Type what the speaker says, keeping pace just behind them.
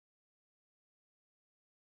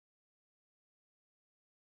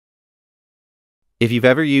If you've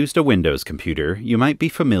ever used a Windows computer, you might be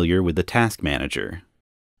familiar with the Task Manager.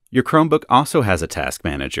 Your Chromebook also has a Task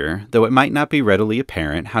Manager, though it might not be readily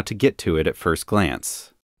apparent how to get to it at first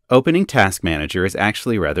glance. Opening Task Manager is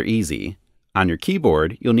actually rather easy. On your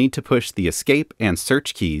keyboard, you'll need to push the Escape and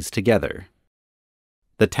Search keys together.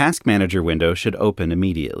 The Task Manager window should open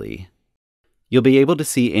immediately. You'll be able to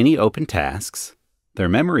see any open tasks, their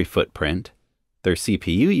memory footprint, their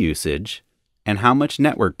CPU usage, and how much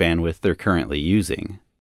network bandwidth they're currently using.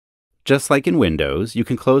 Just like in Windows, you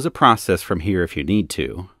can close a process from here if you need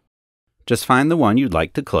to. Just find the one you'd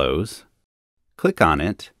like to close, click on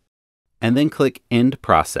it, and then click End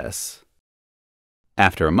Process.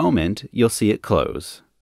 After a moment, you'll see it close.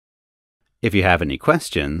 If you have any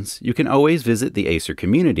questions, you can always visit the Acer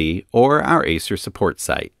community or our Acer support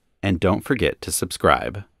site, and don't forget to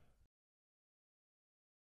subscribe.